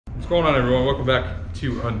going on, everyone? Welcome back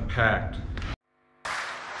to Unpacked.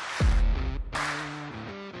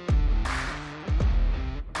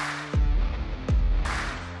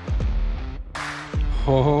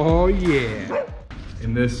 Oh yeah!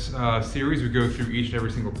 In this series, we go through each and every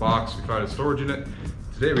single box. We find a storage in it.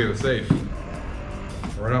 Today we have a safe.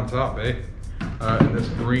 Right on top, eh? In this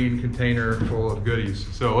green container full of goodies.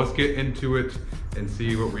 So let's get into it and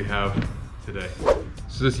see what we have today.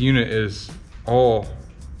 So this unit is all,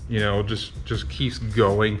 you know, just keeps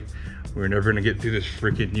going. We're never gonna get through this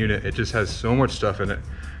freaking unit. It just has so much stuff in it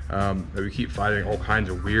that we keep finding all kinds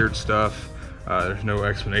of weird stuff. There's no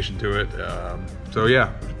explanation to it. So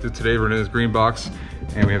yeah, today we're in this green box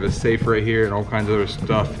and we have a safe right here and all kinds of other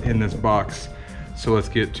stuff in this box. So let's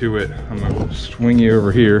get to it. I'm gonna swing you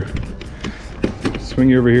over here. Swing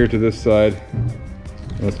you over here to this side.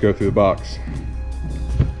 And let's go through the box.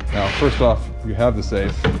 Now, first off, you have the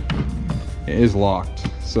safe. It is locked.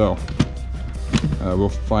 So we'll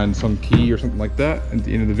find some key or something like that at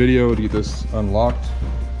the end of the video to get this unlocked.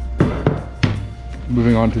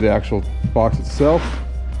 Moving on to the actual box itself,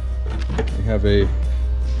 we have a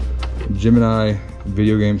Gemini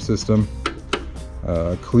video game system,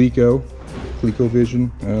 ColecoVision.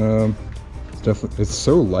 It's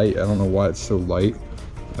so light. I don't know why it's so light.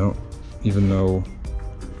 I don't think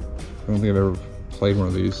I've ever played one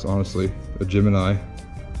of these, honestly. A Gemini.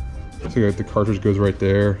 I think like the cartridge goes right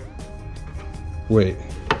there. Wait.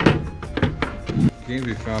 Games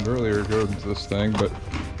we found earlier go into this thing, but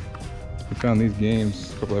we found these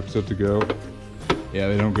games a couple episodes ago. Yeah,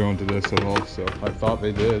 they don't go into this at all, so I thought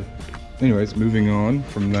they did. Anyways, moving on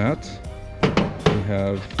from that, we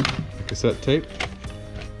have a cassette tape.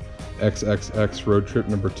 XXX Road Trip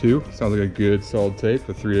number 2. Sounds like a good solid tape,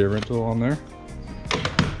 a 3-day rental on there.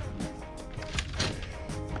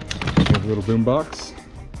 We have a little boombox.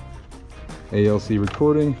 ALC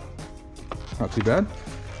recording, not too bad.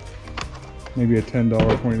 Maybe a $10,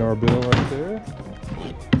 $20 bill right there.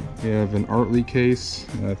 We have an Artley case.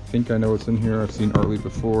 I think I know what's in here. I've seen Artley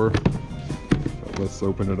before. But let's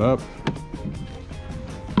open it up.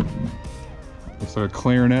 Looks like a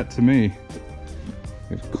clarinet to me.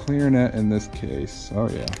 There's a clarinet in this case. Oh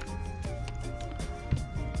yeah.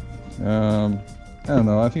 I don't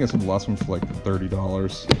know. I think I saw the last one for like $30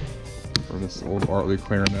 for this old Artley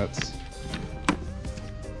clarinets.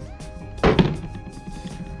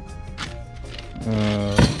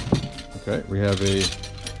 Okay, we have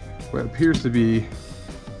what appears to be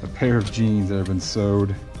a pair of jeans that have been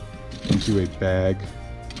sewed into a bag.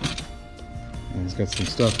 And it's got some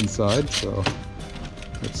stuff inside, so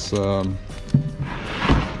let's see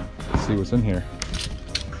what's in here,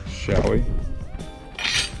 shall we?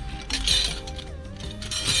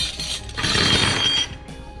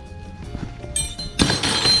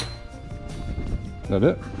 Is that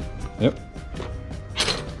it? Yep.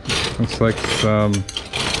 Looks like some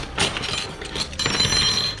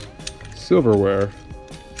silverware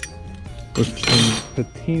with some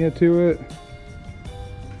patina to it.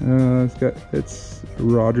 It's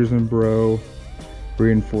Rogers and Bro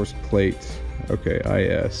reinforced plate. Okay,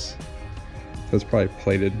 IS. That's probably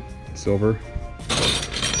plated silver.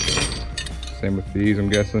 Same with these, I'm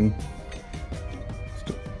guessing.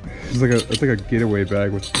 It's like a getaway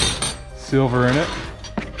bag with silver in it.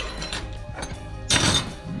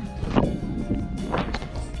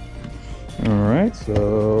 All right,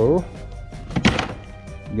 so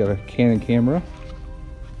we got a Canon camera,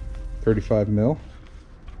 35 mil.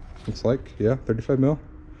 Looks like, yeah, 35 mil,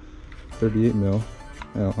 38 mil.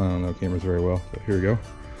 I don't know cameras very well, but here we go.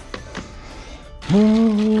 Oh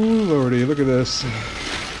lordy, look at this.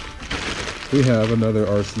 We have another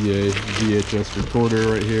RCA VHS recorder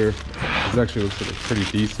right here. This actually looks like a pretty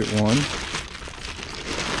decent one.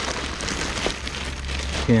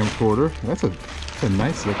 Camcorder. That's a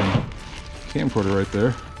nice looking camcorder right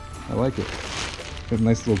there. I like it. Got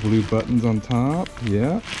nice little blue buttons on top.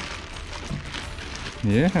 Yeah.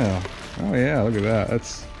 Yeah. Oh yeah, look at that.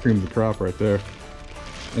 That's cream of the crop right there.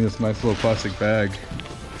 In this nice little plastic bag.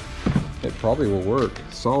 It probably will work.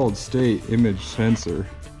 Solid state image sensor.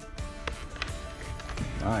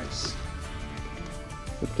 Nice.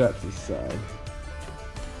 Put that to the side.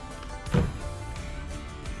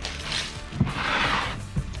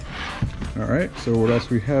 Alright, so what else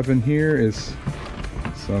we have in here is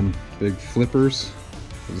some big flippers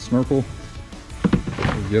for the snorkel.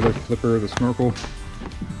 There's the other flipper of the snorkel.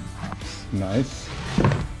 Nice.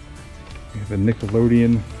 We have a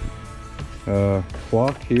Nickelodeon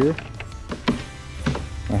clock here.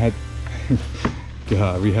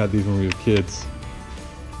 God, we had these when we were kids.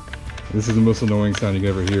 This is the most annoying sound you can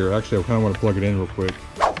ever hear. Actually, I kind of want to plug it in real quick.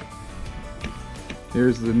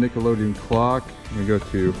 Here's the Nickelodeon clock. I'm gonna go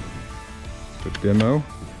to the demo.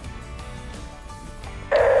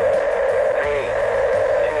 3, 2,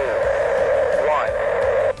 1.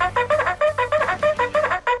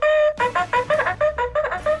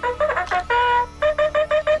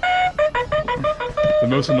 The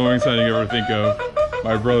most annoying sound you ever think of.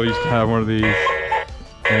 My brother used to have one of these, and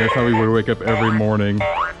that's how we would wake up every morning.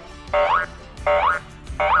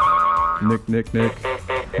 Nick, Nick, Nick.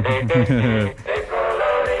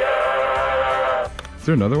 Is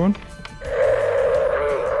there another one?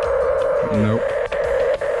 Nope.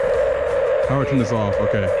 How do I turn this off?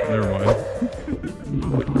 Okay, never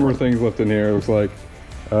mind. More things left in here. It looks like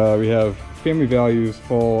we have Family Values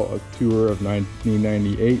Fall Tour of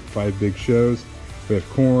 1998, 5 big shows. We have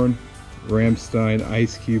Korn, Rammstein,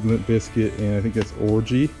 Ice Cube, Limp Bizkit, and I think that's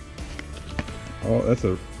Orgy.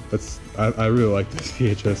 Oh, I really like this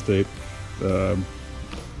VHS tape. I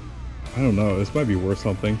don't know, this might be worth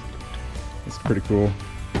something. It's pretty cool.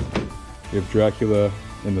 We have Dracula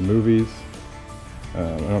in the movies.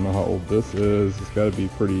 I don't know how old this is. It's got to be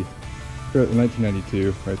pretty,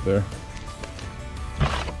 1992 right there.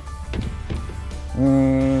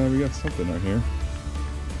 We got something right here.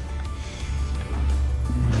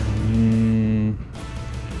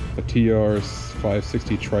 A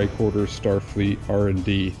TR-560 tricorder Starfleet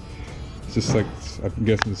R&D. It's just like, I'm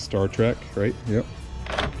guessing it's Star Trek, right? Yep.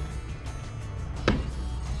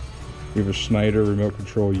 We have a Schneider remote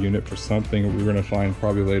control unit for something we're going to find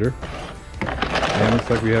probably later. And looks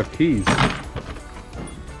like we have keys.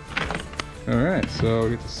 Alright, so we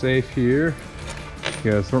get the safe here. We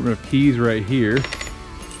got an assortment of keys right here.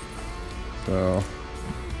 So,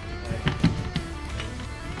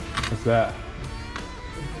 what's that?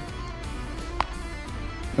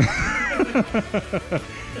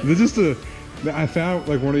 This is just I found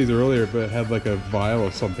like one of these earlier, but it had like a vial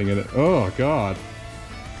of something in it. Oh god.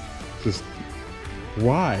 Just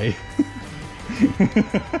why?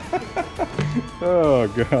 Oh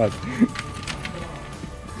god.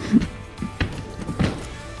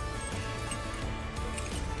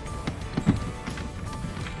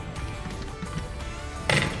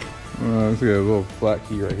 Let's get a little black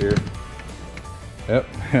key right here. Yep,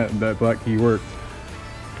 that black key worked.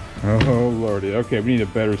 Oh lordy. Okay, we need a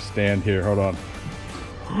better stand here. Hold on.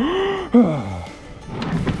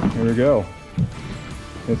 Here we go.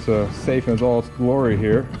 It's safe in all its glory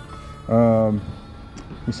here.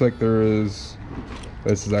 Looks like there is,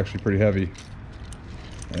 this is actually pretty heavy,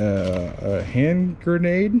 a hand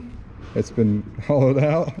grenade. It's been hollowed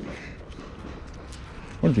out. I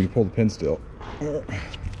wonder if you can pull the pin still.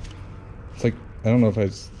 It's like, I don't know if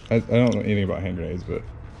I don't know anything about hand grenades, but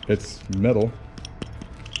it's metal.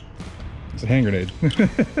 It's a hand grenade.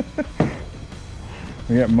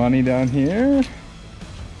 We got money down here.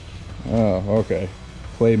 Oh, okay.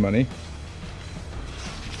 Play money.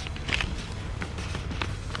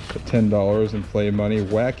 $10 in play money.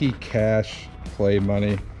 Wacky cash play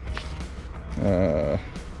money.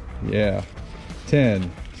 Yeah. 10,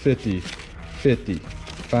 50, 50,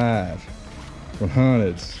 5,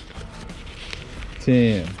 100s,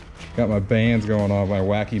 10. Got my bands going on, my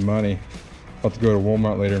wacky money. About to go to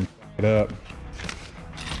Walmart later and it up.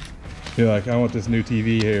 You're like, I want this new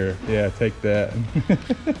TV here. Yeah, take that.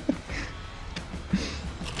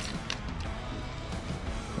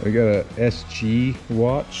 We got a SG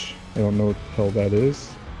watch. I don't know what the hell that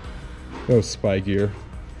is. Oh, spy gear.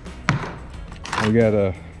 We got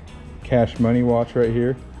a cash money watch right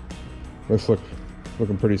here.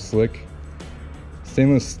 Looking pretty slick.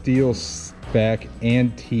 Stainless steel back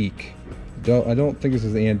antique. I don't think this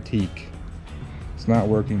is antique. It's not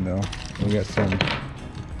working though. We got some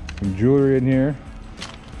jewelry in here.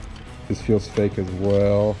 This feels fake as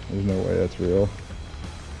well. There's no way that's real.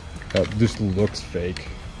 That just looks fake.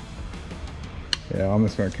 Yeah, I'm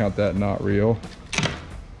just gonna count that not real.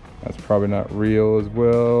 That's probably not real as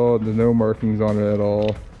well. There's no markings on it at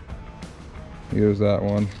all. Here's that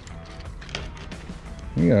one.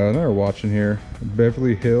 We got another watch in here.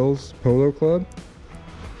 Beverly Hills Polo Club.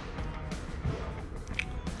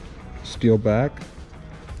 Steel back.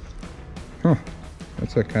 Huh.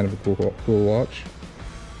 That's a kind of a cool watch.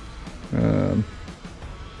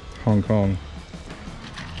 Hong Kong.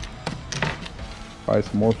 Buy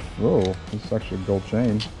some more. Oh, this is actually a gold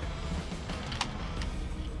chain.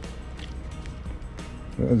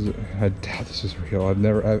 I doubt this is real. I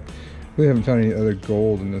really haven't found any other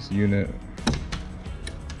gold in this unit.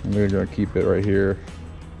 I'm gonna keep it right here.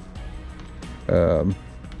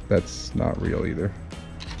 That's not real either.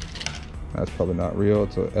 That's probably not real.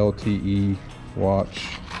 It's a LTE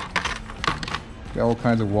watch. Got all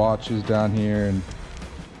kinds of watches down here and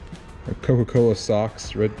Coca-Cola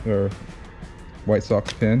Sox, red or White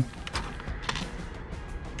Sox pin.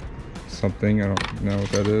 Something, I don't know what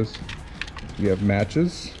that is. We have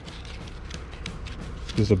matches.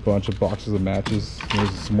 Just a bunch of boxes of matches. There's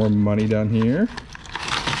some more money down here.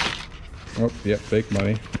 Oh, yep, fake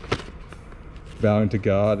money. Vowing to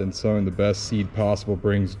God and sowing the best seed possible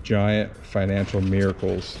brings giant financial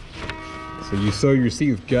miracles. So you sow your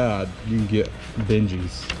seed with God, you can get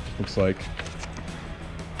Benjis. Looks like.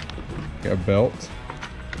 Got a belt.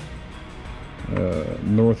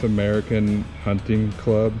 North American Hunting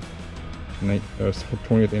Club.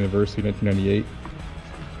 20th anniversary, 1998.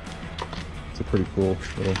 It's a pretty cool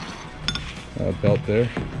little belt there.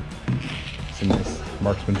 Some nice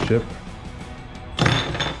marksmanship.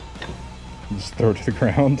 Just throw it to the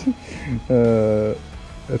ground.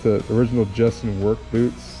 That's a original Justin work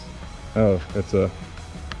boots. Oh, it's a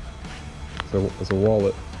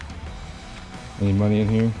wallet. Any money in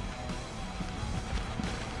here?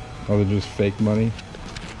 Other than just fake money?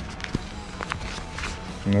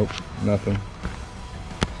 Nope, nothing.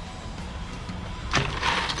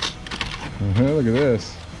 Look at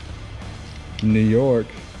this. New York.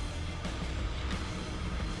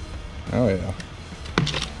 Oh yeah.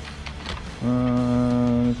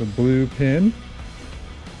 There's a blue pin.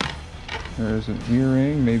 There's an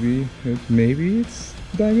earring. Maybe it's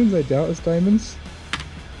diamonds. I doubt it's diamonds.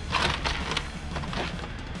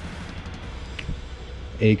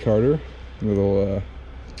 A Carter, little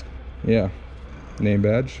yeah, name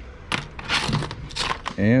badge.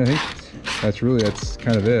 And I think that's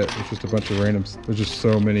kind of it. It's just a bunch of randoms. There's just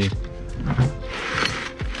so many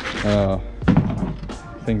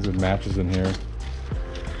things with matches in here.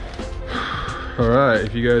 Alright,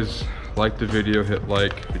 if you guys liked the video, hit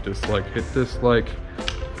like. If you dislike, hit dislike.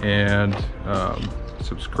 And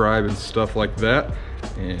subscribe and stuff like that.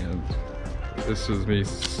 And this is me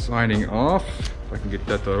signing off. If I can get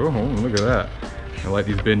that to, oh, look at that. I light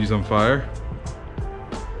these Benjis on fire.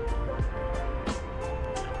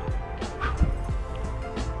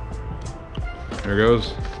 There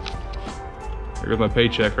goes. There goes my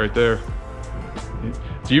paycheck right there.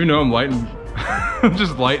 Do you know I'm lighting? I'm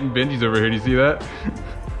just lighting Benjis over here. Do you see that?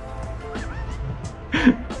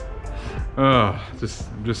 Oh, I'm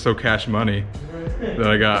just so cash money that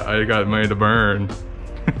I got money to burn.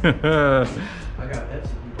 I got Pepsi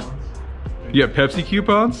coupons. You got Pepsi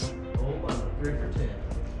coupons? 3 for 10.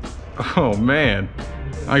 Oh man,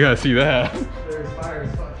 I gotta see that. There's fire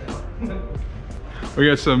as fuck out. We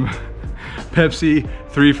got some Pepsi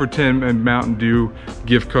 3 for 10 and Mountain Dew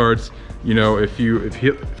gift cards. You know, if you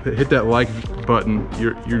hit that like button,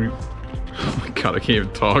 you're God, I can't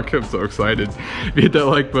even talk. I'm so excited. If you hit that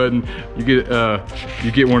like button, you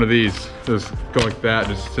get one of these. Just go like that.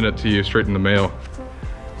 Just send it to you straight in the mail.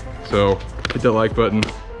 So hit that like button,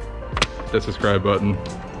 that subscribe button.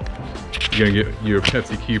 You're gonna get you a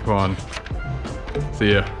Pepsi coupon.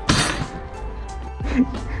 See ya.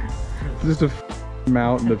 Just a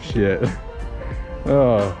mountain of shit.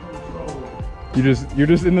 Oh, you're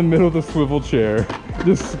just in the middle of the swivel chair,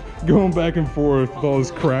 just going back and forth with all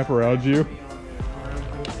this crap around you.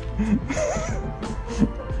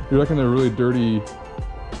 You're like in a really dirty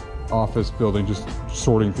office building, just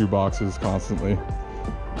sorting through boxes constantly.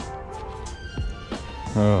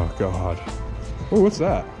 Oh God. Oh, what's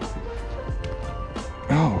that?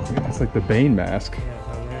 Oh, it's like the Bane mask. Yeah,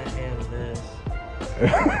 so I'm gonna hand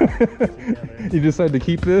this. You decided to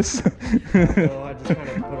keep this? So I just kind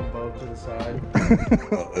of put them both to the side.